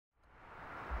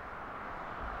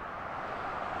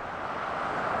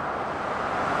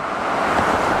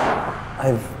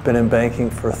I've been in banking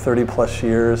for 30 plus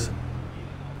years.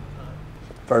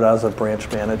 Started out as a branch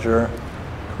manager,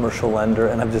 commercial lender,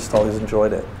 and I've just always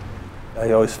enjoyed it.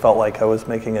 I always felt like I was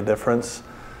making a difference,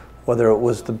 whether it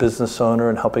was the business owner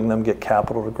and helping them get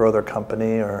capital to grow their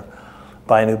company or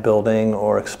buy a new building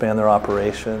or expand their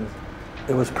operations.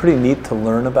 It was pretty neat to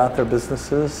learn about their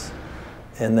businesses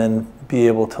and then be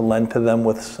able to lend to them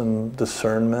with some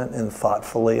discernment and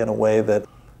thoughtfully in a way that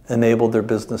enabled their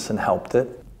business and helped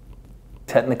it.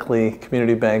 Technically,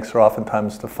 community banks are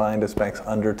oftentimes defined as banks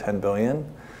under 10 billion,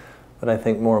 but I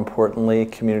think more importantly,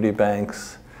 community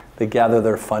banks, they gather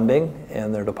their funding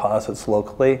and their deposits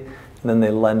locally, and then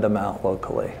they lend them out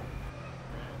locally.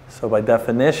 So by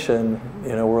definition,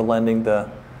 we're lending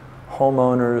to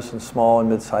homeowners and small and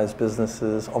mid-sized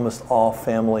businesses, almost all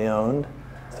family-owned.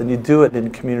 And you do it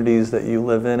in communities that you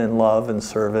live in and love and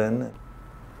serve in.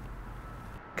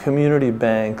 Community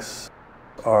banks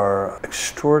are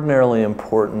extraordinarily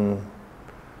important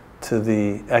to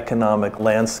the economic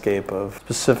landscape of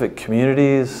specific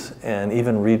communities and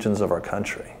even regions of our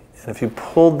country. And if you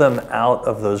pulled them out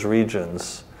of those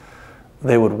regions,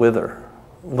 they would wither,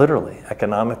 literally,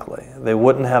 economically. They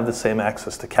wouldn't have the same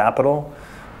access to capital.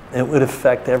 It would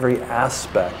affect every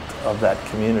aspect of that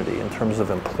community in terms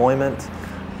of employment,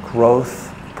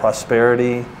 growth,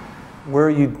 prosperity.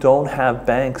 Where you don't have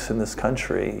banks in this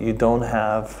country, you don't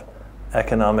have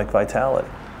economic vitality.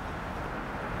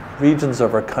 Regions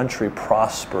of our country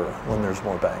prosper when there's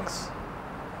more banks.